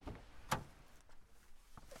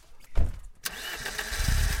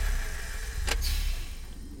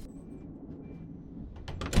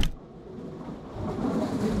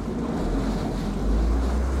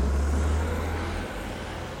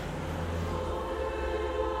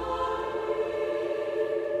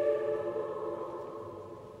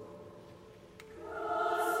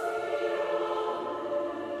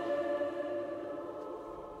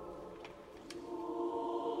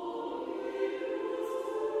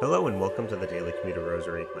Hello and welcome to the Daily Commuter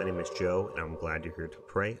Rosary. My name is Joe and I'm glad you're here to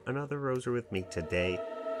pray another rosary with me today.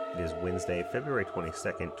 It is Wednesday, February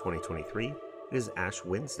 22nd, 2023. It is Ash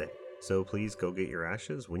Wednesday, so please go get your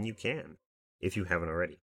ashes when you can, if you haven't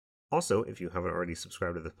already. Also, if you haven't already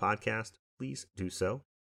subscribed to the podcast, please do so.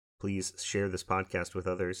 Please share this podcast with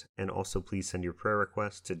others, and also please send your prayer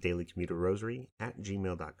requests to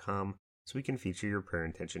dailycommuterrosary@gmail.com so we can feature your prayer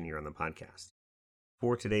intention here on the podcast.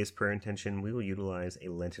 For today's prayer intention, we will utilize a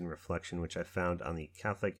Lenten reflection which I found on the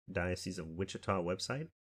Catholic Diocese of Wichita website.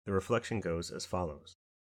 The reflection goes as follows.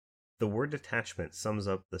 The word detachment sums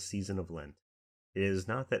up the season of Lent. It is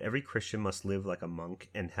not that every Christian must live like a monk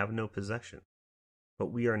and have no possession, but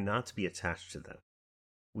we are not to be attached to them.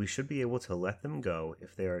 We should be able to let them go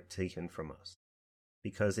if they are taken from us.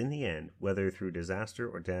 Because in the end, whether through disaster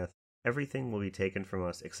or death, everything will be taken from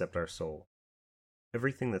us except our soul.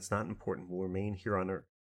 Everything that's not important will remain here on earth.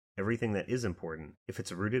 Everything that is important, if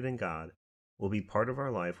it's rooted in God, will be part of our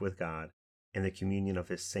life with God and the communion of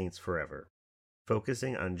His saints forever.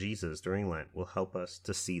 Focusing on Jesus during Lent will help us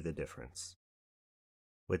to see the difference.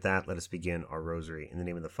 With that, let us begin our rosary. In the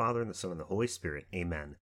name of the Father, and the Son, and the Holy Spirit.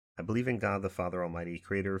 Amen. I believe in God, the Father Almighty,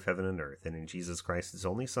 creator of heaven and earth, and in Jesus Christ, His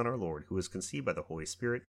only Son, our Lord, who was conceived by the Holy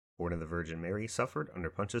Spirit, born of the Virgin Mary, suffered under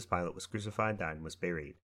Pontius Pilate, was crucified, died, and was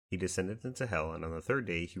buried. He descended into hell, and on the third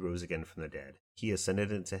day he rose again from the dead. He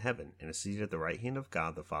ascended into heaven, and is seated at the right hand of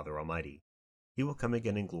God the Father Almighty. He will come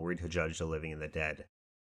again in glory to judge the living and the dead.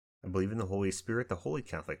 I believe in the Holy Spirit, the Holy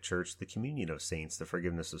Catholic Church, the communion of saints, the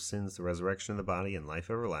forgiveness of sins, the resurrection of the body, and life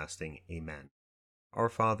everlasting. Amen. Our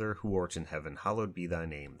Father, who art in heaven, hallowed be thy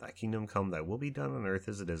name. Thy kingdom come, thy will be done on earth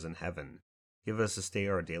as it is in heaven. Give us this day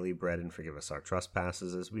our daily bread, and forgive us our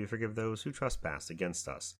trespasses, as we forgive those who trespass against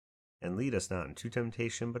us. And lead us not into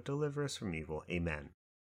temptation, but deliver us from evil. Amen.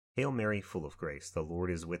 Hail Mary, full of grace, the Lord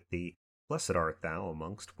is with thee. Blessed art thou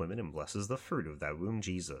amongst women, and blessed is the fruit of thy womb,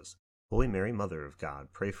 Jesus. Holy Mary, Mother of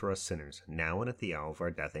God, pray for us sinners, now and at the hour of our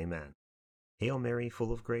death. Amen. Hail Mary,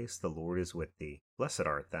 full of grace, the Lord is with thee. Blessed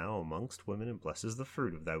art thou amongst women, and blessed is the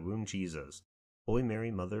fruit of thy womb, Jesus. Holy Mary,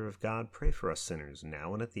 Mother of God, pray for us sinners,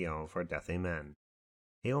 now and at the hour of our death. Amen.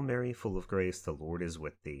 Hail Mary, full of grace, the Lord is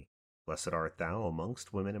with thee. Blessed art thou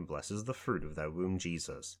amongst women, and blessed is the fruit of thy womb,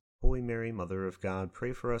 Jesus. Holy Mary, Mother of God,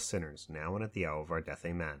 pray for us sinners, now and at the hour of our death.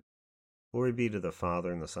 Amen. Glory be to the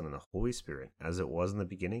Father, and the Son, and the Holy Spirit, as it was in the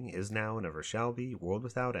beginning, is now, and ever shall be, world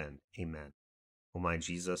without end. Amen. O my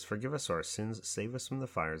Jesus, forgive us our sins, save us from the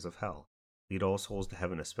fires of hell. Lead all souls to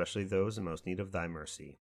heaven, especially those in most need of thy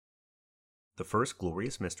mercy. The first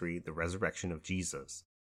glorious mystery, the resurrection of Jesus.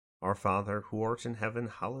 Our Father, who art in heaven,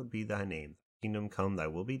 hallowed be thy name. Kingdom come, thy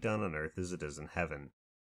will be done on earth as it is in heaven.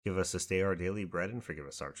 Give us this day our daily bread, and forgive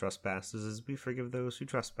us our trespasses, as we forgive those who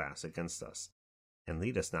trespass against us. And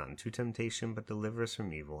lead us not into temptation, but deliver us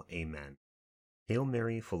from evil. Amen. Hail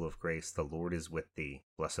Mary, full of grace, the Lord is with thee.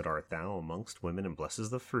 Blessed art thou amongst women, and blessed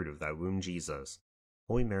is the fruit of thy womb, Jesus.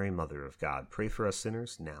 Holy Mary, Mother of God, pray for us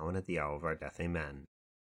sinners, now and at the hour of our death. Amen.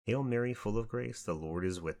 Hail Mary, full of grace, the Lord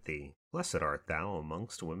is with thee. Blessed art thou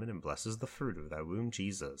amongst women, and blessed is the fruit of thy womb,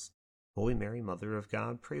 Jesus. Holy Mary, Mother of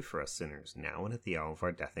God, pray for us sinners, now and at the hour of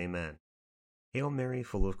our death. Amen. Hail Mary,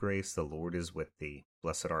 full of grace, the Lord is with thee.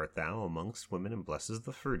 Blessed art thou amongst women, and blessed is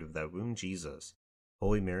the fruit of thy womb, Jesus.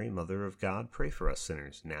 Holy Mary, Mother of God, pray for us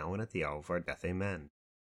sinners, now and at the hour of our death. Amen.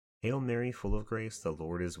 Hail Mary, full of grace, the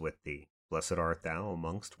Lord is with thee. Blessed art thou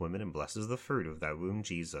amongst women, and blessed is the fruit of thy womb,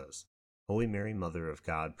 Jesus. Holy Mary, Mother of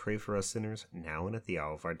God, pray for us sinners, now and at the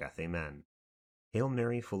hour of our death. Amen. Hail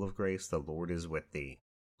Mary, full of grace, the Lord is with thee.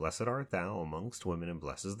 Blessed art thou amongst women, and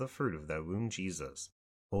blessed is the fruit of thy womb, Jesus.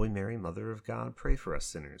 Holy Mary, Mother of God, pray for us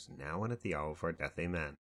sinners, now and at the hour of our death.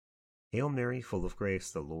 Amen. Hail Mary, full of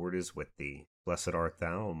grace, the Lord is with thee. Blessed art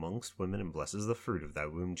thou amongst women, and blessed is the fruit of thy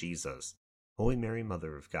womb, Jesus. Holy Mary,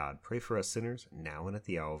 Mother of God, pray for us sinners, now and at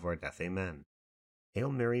the hour of our death. Amen. Hail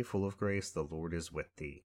Mary, full of grace, the Lord is with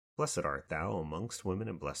thee. Blessed art thou amongst women,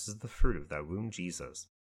 and blessed is the fruit of thy womb, Jesus.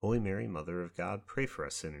 Holy Mary, Mother of God, pray for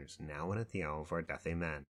us sinners, now and at the hour of our death.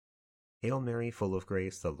 Amen. Hail Mary, full of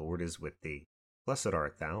grace, the Lord is with thee. Blessed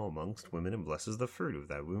art thou amongst women, and blessed is the fruit of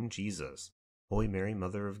thy womb, Jesus. Holy Mary,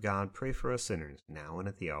 Mother of God, pray for us sinners, now and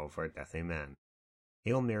at the hour of our death. Amen.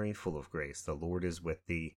 Hail Mary, full of grace, the Lord is with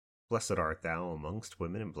thee. Blessed art thou amongst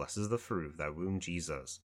women, and blessed is the fruit of thy womb,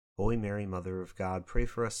 Jesus. Holy Mary, Mother of God, pray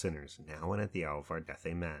for us sinners, now and at the hour of our death.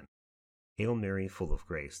 Amen. Hail Mary, full of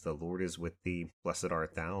grace, the Lord is with thee. Blessed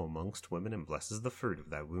art thou amongst women, and blessed is the fruit of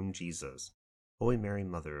thy womb, Jesus. Holy Mary,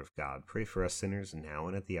 Mother of God, pray for us sinners, now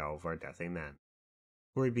and at the hour of our death. Amen.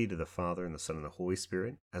 Glory be to the Father, and the Son, and the Holy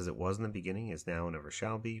Spirit, as it was in the beginning, is now, and ever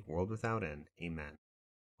shall be, world without end. Amen.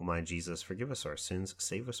 O my Jesus, forgive us our sins,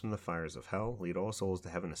 save us from the fires of hell, lead all souls to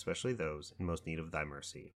heaven, especially those in most need of thy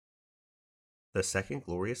mercy. The second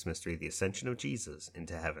glorious mystery, the ascension of Jesus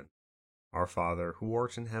into heaven. Our Father, who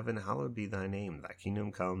art in heaven, hallowed be thy name. Thy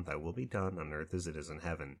kingdom come, thy will be done, on earth as it is in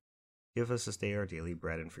heaven. Give us this day our daily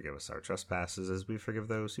bread, and forgive us our trespasses, as we forgive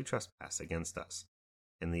those who trespass against us.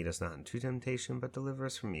 And lead us not into temptation, but deliver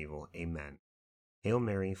us from evil. Amen. Hail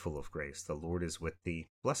Mary, full of grace, the Lord is with thee.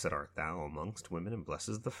 Blessed art thou amongst women, and blessed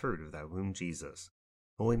is the fruit of thy womb, Jesus.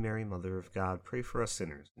 Holy Mary, Mother of God, pray for us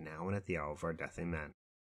sinners, now and at the hour of our death. Amen.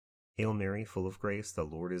 Hail Mary, full of grace, the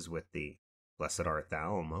Lord is with thee. Blessed art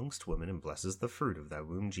thou amongst women, and blessed is the fruit of thy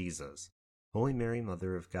womb, Jesus. Holy Mary,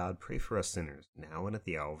 Mother of God, pray for us sinners, now and at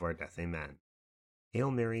the hour of our death. Amen.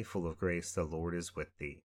 Hail Mary, full of grace, the Lord is with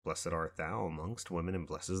thee. Blessed art thou amongst women, and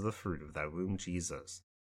blessed is the fruit of thy womb, Jesus.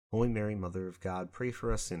 Holy Mary, Mother of God, pray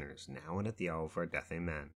for us sinners, now and at the hour of our death.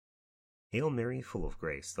 Amen. Hail Mary, full of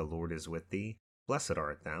grace, the Lord is with thee. Blessed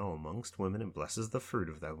art thou amongst women, and blessed is the fruit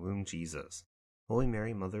of thy womb, Jesus. Holy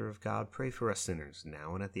Mary, Mother of God, pray for us sinners,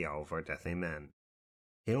 now and at the hour of our death. Amen.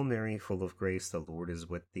 Hail Mary, full of grace, the Lord is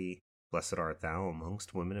with thee. Blessed art thou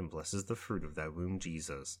amongst women, and blessed is the fruit of thy womb,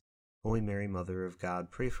 Jesus. Holy Mary, Mother of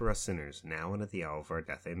God, pray for us sinners, now and at the hour of our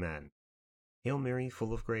death. Amen. Hail Mary,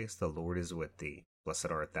 full of grace, the Lord is with thee.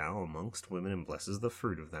 Blessed art thou amongst women, and blessed is the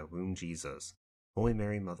fruit of thy womb, Jesus. Holy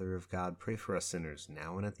Mary, Mother of God, pray for us sinners,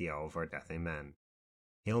 now and at the hour of our death. Amen.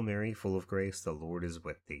 Hail Mary, full of grace, the Lord is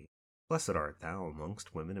with thee. Blessed art thou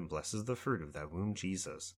amongst women, and blessed is the fruit of thy womb,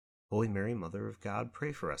 Jesus. Holy Mary, Mother of God,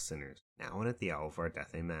 pray for us sinners, now and at the hour of our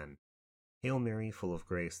death. Amen. Hail Mary, full of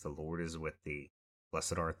grace, the Lord is with thee.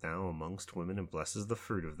 Blessed art thou amongst women, and blessed is the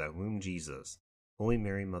fruit of thy womb, Jesus. Holy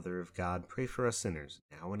Mary, Mother of God, pray for us sinners,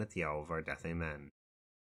 now and at the hour of our death. Amen.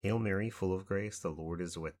 Hail Mary, full of grace, the Lord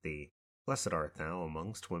is with thee. Blessed art thou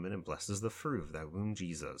amongst women, and blessed is the fruit of thy womb,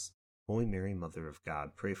 Jesus. Holy Mary, Mother of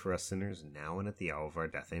God, pray for us sinners, now and at the hour of our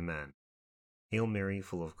death. Amen. Hail Mary,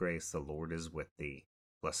 full of grace, the Lord is with thee.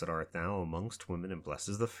 Blessed art thou amongst women, and blessed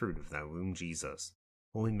is the fruit of thy womb, Jesus.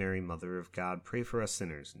 Holy Mary, Mother of God, pray for us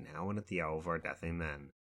sinners, now and at the hour of our death.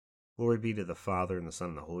 Amen. Glory be to the Father, and the Son,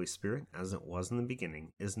 and the Holy Spirit, as it was in the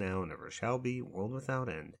beginning, is now, and ever shall be, world without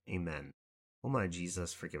end. Amen. O my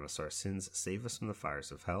Jesus, forgive us our sins, save us from the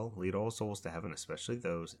fires of hell, lead all souls to heaven, especially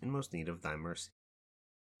those in most need of thy mercy.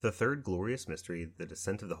 The third glorious mystery, the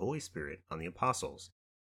descent of the Holy Spirit on the apostles.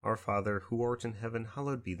 Our Father, who art in heaven,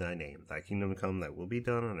 hallowed be thy name. Thy kingdom come, thy will be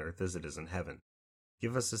done on earth as it is in heaven.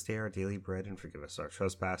 Give us this day our daily bread, and forgive us our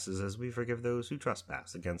trespasses, as we forgive those who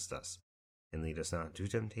trespass against us. And lead us not into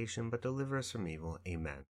temptation, but deliver us from evil.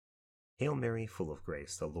 Amen. Hail Mary, full of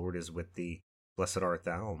grace, the Lord is with thee. Blessed art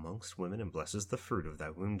thou amongst women, and blessed is the fruit of thy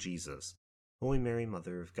womb, Jesus. Holy Mary,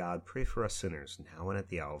 Mother of God, pray for us sinners, now and at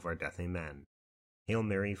the hour of our death. Amen. Hail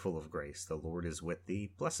Mary, full of grace, the Lord is with thee.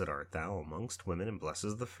 Blessed art thou amongst women, and blessed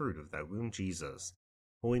is the fruit of thy womb, Jesus.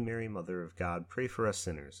 Holy Mary, Mother of God, pray for us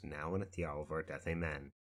sinners, now and at the hour of our death.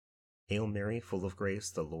 Amen. Hail Mary, full of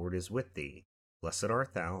grace, the Lord is with thee. Blessed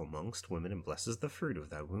art thou amongst women, and blessed is the fruit of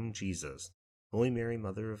thy womb, Jesus. Holy Mary,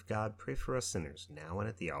 Mother of God, pray for us sinners, now and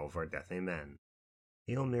at the hour of our death. Amen.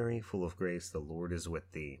 Hail Mary, full of grace, the Lord is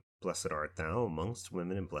with thee. Blessed art thou amongst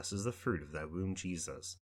women, and blessed is the fruit of thy womb,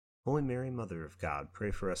 Jesus. Holy Mary, Mother of God,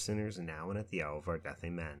 pray for us sinners, now and at the hour of our death.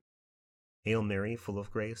 Amen. Hail Mary, full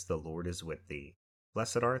of grace, the Lord is with thee.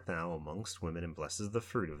 Blessed art thou amongst women, and blessed is the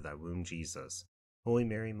fruit of thy womb, Jesus. Holy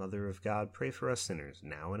Mary, Mother of God, pray for us sinners,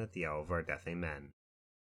 now and at the hour of our death. Amen.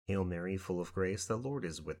 Hail Mary, full of grace, the Lord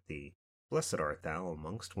is with thee. Blessed art thou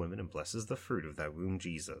amongst women, and blessed is the fruit of thy womb,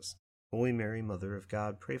 Jesus. Holy Mary, Mother of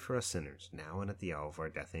God, pray for us sinners, now and at the hour of our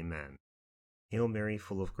death. Amen. Hail Mary,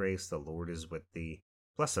 full of grace, the Lord is with thee.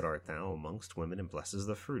 Blessed art thou amongst women, and blessed is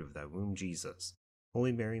the fruit of thy womb, Jesus.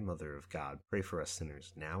 Holy Mary, Mother of God, pray for us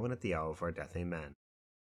sinners, now and at the hour of our death. Amen.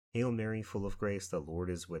 Hail Mary, full of grace, the Lord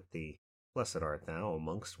is with thee. Blessed art thou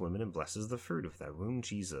amongst women, and blessed is the fruit of thy womb,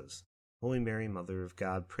 Jesus. Holy Mary, Mother of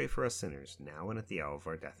God, pray for us sinners, now and at the hour of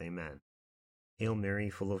our death. Amen. Hail Mary,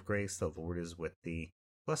 full of grace, the Lord is with thee.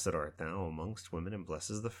 Blessed art thou amongst women, and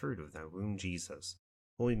blessed is the fruit of thy womb, Jesus.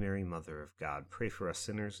 Holy Mary, Mother of God, pray for us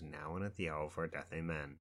sinners, now and at the hour of our death.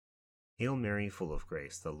 Amen. Hail Mary, full of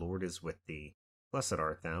grace, the Lord is with thee. Blessed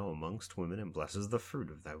art thou amongst women, and blessed is the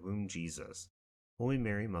fruit of thy womb, Jesus. Holy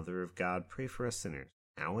Mary, Mother of God, pray for us sinners,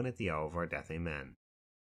 now and at the hour of our death. Amen.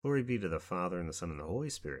 Glory be to the Father, and the Son, and the Holy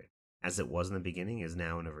Spirit, as it was in the beginning, is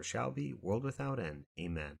now, and ever shall be, world without end.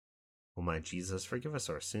 Amen. O my Jesus, forgive us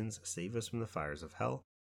our sins, save us from the fires of hell,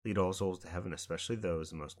 lead all souls to heaven, especially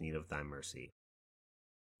those in most need of thy mercy.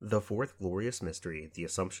 The fourth glorious mystery, the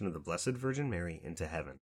Assumption of the Blessed Virgin Mary into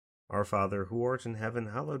heaven. Our Father, who art in heaven,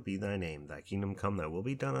 hallowed be thy name. Thy kingdom come, thy will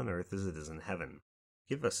be done on earth as it is in heaven.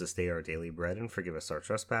 Give us this day our daily bread, and forgive us our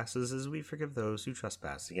trespasses, as we forgive those who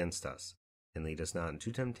trespass against us. And lead us not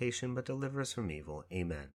into temptation, but deliver us from evil.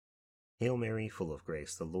 Amen. Hail Mary, full of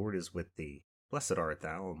grace, the Lord is with thee. Blessed art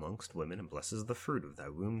thou amongst women, and blessed is the fruit of thy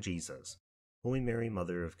womb, Jesus. Holy Mary,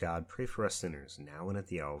 Mother of God, pray for us sinners, now and at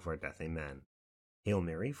the hour of our death. Amen. Hail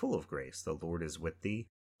Mary, full of grace, the Lord is with thee.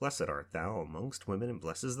 Blessed art thou amongst women, and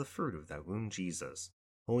blessed is the fruit of thy womb, Jesus.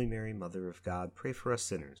 Holy Mary, Mother of God, pray for us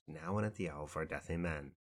sinners, now and at the hour of our death.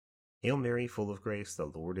 Amen. Hail Mary, full of grace, the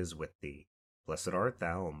Lord is with thee. Blessed art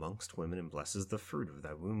thou amongst women, and blessed is the fruit of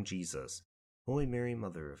thy womb, Jesus. Holy Mary,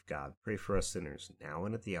 Mother of God, pray for us sinners, now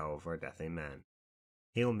and at the hour of our death. Amen.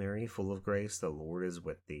 Hail Mary, full of grace, the Lord is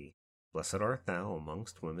with thee. Blessed art thou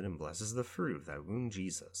amongst women, and blessed is the fruit of thy womb,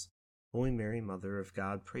 Jesus. Holy Mary, Mother of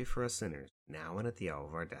God, pray for us sinners, now and at the hour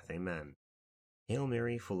of our death. Amen. Hail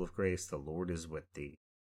Mary, full of grace, the Lord is with thee.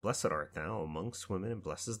 Blessed art thou amongst women, and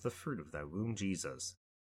blessed is the fruit of thy womb, Jesus.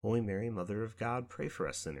 Holy Mary, Mother of God, pray for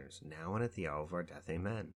us sinners, now and at the hour of our death.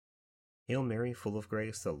 Amen. Hail Mary, full of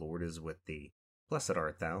grace, the Lord is with thee. Blessed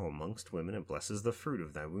art thou amongst women, and blessed is the fruit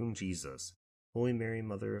of thy womb, Jesus. Holy Mary,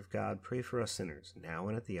 Mother of God, pray for us sinners, now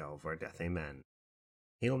and at the hour of our death. Amen.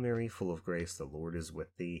 Hail Mary, full of grace, the Lord is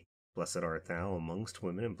with thee. Blessed art thou amongst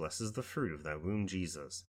women, and blessed is the fruit of thy womb,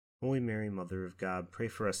 Jesus. Holy Mary, Mother of God, pray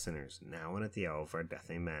for us sinners, now and at the hour of our death.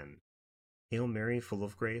 Amen. Hail Mary, full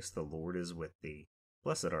of grace, the Lord is with thee.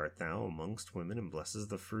 Blessed art thou amongst women, and blessed is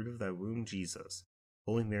the fruit of thy womb, Jesus.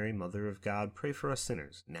 Holy Mary, Mother of God, pray for us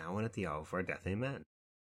sinners, now and at the hour of our death. Amen.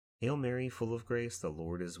 Hail Mary, full of grace, the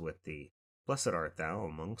Lord is with thee. Blessed art thou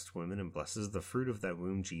amongst women, and blessed is the fruit of thy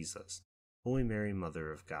womb, Jesus. Holy Mary,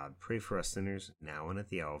 Mother of God, pray for us sinners, now and at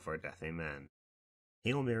the hour of our death. Amen.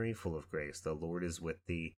 Hail Mary, full of grace, the Lord is with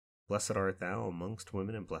thee. Blessed art thou amongst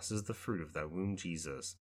women, and blessed is the fruit of thy womb,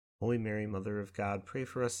 Jesus. Holy Mary, Mother of God, pray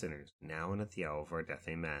for us sinners, now and at the hour of our death.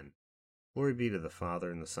 Amen. Glory be to the Father,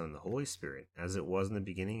 and the Son, and the Holy Spirit, as it was in the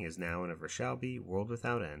beginning, is now, and ever shall be, world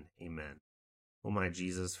without end. Amen. O my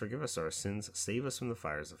Jesus, forgive us our sins, save us from the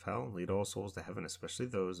fires of hell, and lead all souls to heaven, especially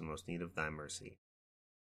those in most need of thy mercy.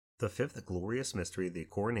 The fifth glorious mystery, the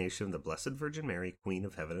coronation of the Blessed Virgin Mary, Queen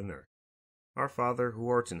of heaven and earth. Our Father, who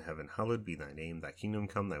art in heaven, hallowed be thy name. Thy kingdom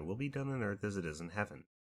come, thy will be done on earth as it is in heaven.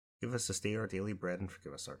 Give us this day our daily bread, and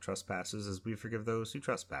forgive us our trespasses, as we forgive those who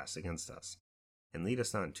trespass against us. And lead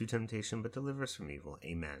us not into temptation, but deliver us from evil.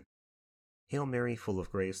 Amen. Hail Mary, full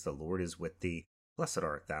of grace, the Lord is with thee. Blessed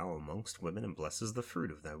art thou amongst women, and blessed is the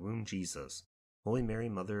fruit of thy womb, Jesus. Holy Mary,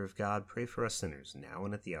 Mother of God, pray for us sinners, now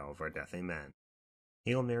and at the hour of our death. Amen.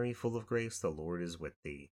 Hail Mary, full of grace, the Lord is with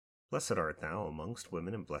thee. Blessed art thou amongst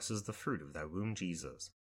women, and blessed is the fruit of thy womb, Jesus.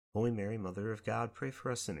 Holy Mary, Mother of God, pray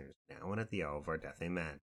for us sinners, now and at the hour of our death.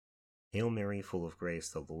 Amen. Hail Mary, full of grace,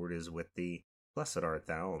 the Lord is with thee. Blessed art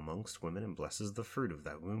thou amongst women, and blessed is the fruit of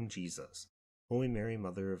thy womb, Jesus. Holy Mary,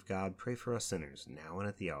 Mother of God, pray for us sinners, now and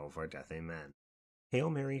at the hour of our death. Amen. Hail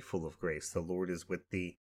Mary, full of grace, the Lord is with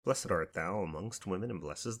thee. Blessed art thou amongst women, and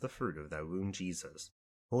blessed is the fruit of thy womb, Jesus.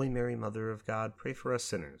 Holy Mary, Mother of God, pray for us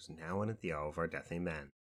sinners, now and at the hour of our death.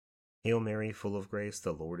 Amen. Hail Mary, full of grace,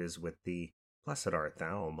 the Lord is with thee. Blessed art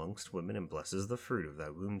thou amongst women, and blessed is the fruit of thy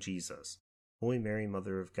womb, Jesus. Holy Mary,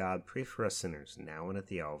 Mother of God, pray for us sinners, now and at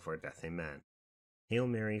the hour of our death. Amen.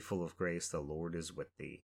 Hail Mary, full of grace, the Lord is with thee.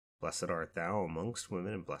 Blessed art thou amongst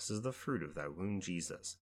women, and blessed is the fruit of thy womb,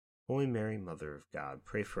 Jesus. Holy Mary, Mother of God,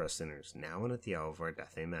 pray for us sinners, now and at the hour of our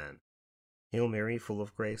death. Amen. Hail Mary, full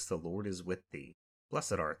of grace, the Lord is with thee.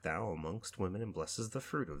 Blessed art thou amongst women, and blessed is the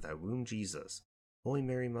fruit of thy womb, Jesus. Holy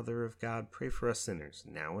Mary, Mother of God, pray for us sinners,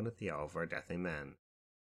 now and at the hour of our death. Amen.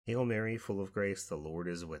 Hail Mary, full of grace, the Lord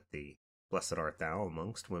is with thee. Blessed art thou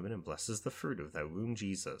amongst women, and blessed is the fruit of thy womb,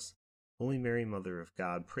 Jesus. Holy Mary, Mother of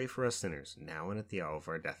God, pray for us sinners, now and at the hour of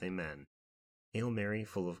our death. Amen. Hail Mary,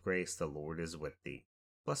 full of grace, the Lord is with thee.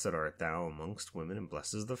 Blessed art thou amongst women, and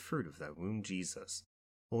blessed is the fruit of thy womb, Jesus.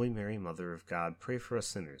 Holy Mary, Mother of God, pray for us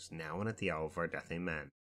sinners, now and at the hour of our death.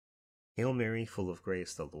 Amen. Hail Mary, full of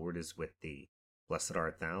grace, the Lord is with thee. Blessed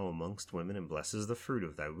art thou amongst women, and blessed is the fruit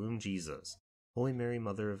of thy womb, Jesus. Holy Mary,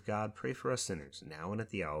 Mother of God, pray for us sinners, now and at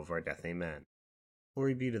the hour of our death. Amen.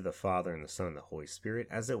 Glory be to the Father, and the Son, and the Holy Spirit,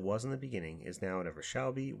 as it was in the beginning, is now, and ever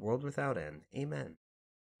shall be, world without end. Amen.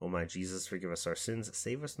 O my Jesus, forgive us our sins,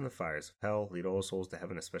 save us from the fires of hell, lead all souls to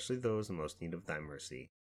heaven, especially those in most need of thy mercy.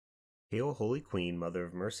 Hail, Holy Queen, Mother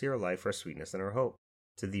of mercy, our life, our sweetness, and our hope.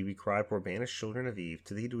 To thee we cry, poor banished children of Eve,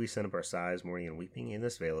 to thee do we send up our sighs, mourning and weeping in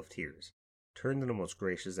this vale of tears. Turn then, O most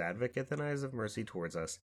gracious Advocate, thine eyes of mercy towards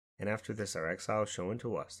us, and after this our exile show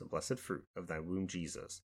unto us the blessed fruit of thy womb,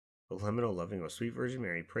 Jesus. O clement, O loving, O sweet Virgin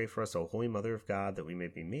Mary, pray for us, O Holy Mother of God, that we may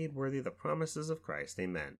be made worthy of the promises of Christ.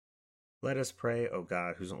 Amen. Let us pray, O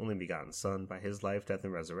God, whose only begotten Son, by his life, death,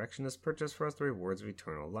 and resurrection, has purchased for us the rewards of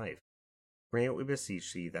eternal life. Grant, we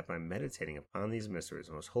beseech thee, that by meditating upon these mysteries,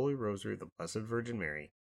 the most holy rosary of the Blessed Virgin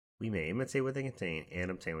Mary, we may imitate what they contain and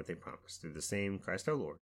obtain what they promise. Through the same Christ our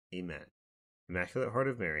Lord. Amen. Immaculate Heart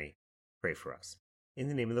of Mary, pray for us. In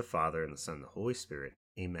the name of the Father, and the Son, and the Holy Spirit.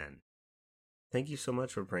 Amen. Thank you so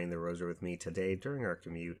much for praying the rosary with me today during our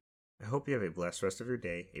commute. I hope you have a blessed rest of your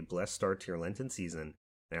day, a blessed start to your Lenten season,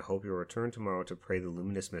 and I hope you'll return tomorrow to pray the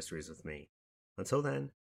luminous mysteries with me. Until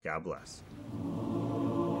then, God bless.